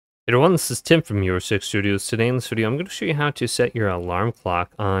Hey everyone, this is Tim from Your6 Studios. Today in this video, I'm going to show you how to set your alarm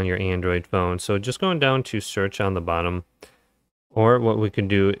clock on your Android phone. So just going down to search on the bottom, or what we can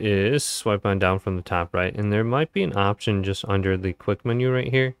do is swipe on down from the top right, and there might be an option just under the quick menu right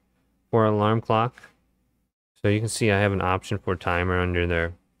here for alarm clock. So you can see I have an option for timer under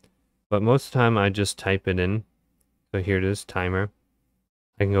there, but most of the time I just type it in. So here it is, timer.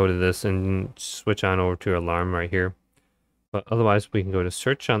 I can go to this and switch on over to alarm right here. But otherwise, we can go to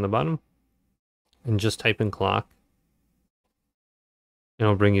search on the bottom and just type in clock. And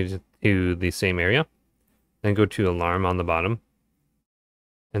it'll bring you to the same area. Then go to alarm on the bottom.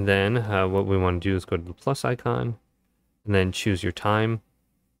 And then what we want to do is go to the plus icon and then choose your time.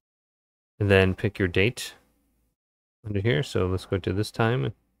 And then pick your date under here. So let's go to this time.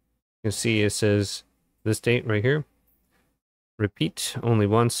 You can see it says this date right here. Repeat only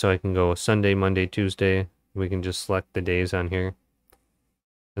once, so I can go Sunday, Monday, Tuesday. We can just select the days on here,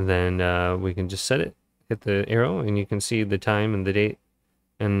 and then we can just set it, hit the arrow, and you can see the time and the date.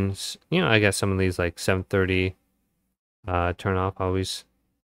 And I got some of these like 7:30 turn off always,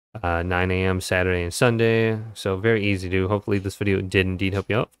 9 a.m. Saturday and Sunday. So very easy to do. Hopefully this video did indeed help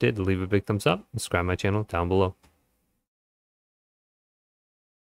you out. If it did, leave a big thumbs up, subscribe my channel down below.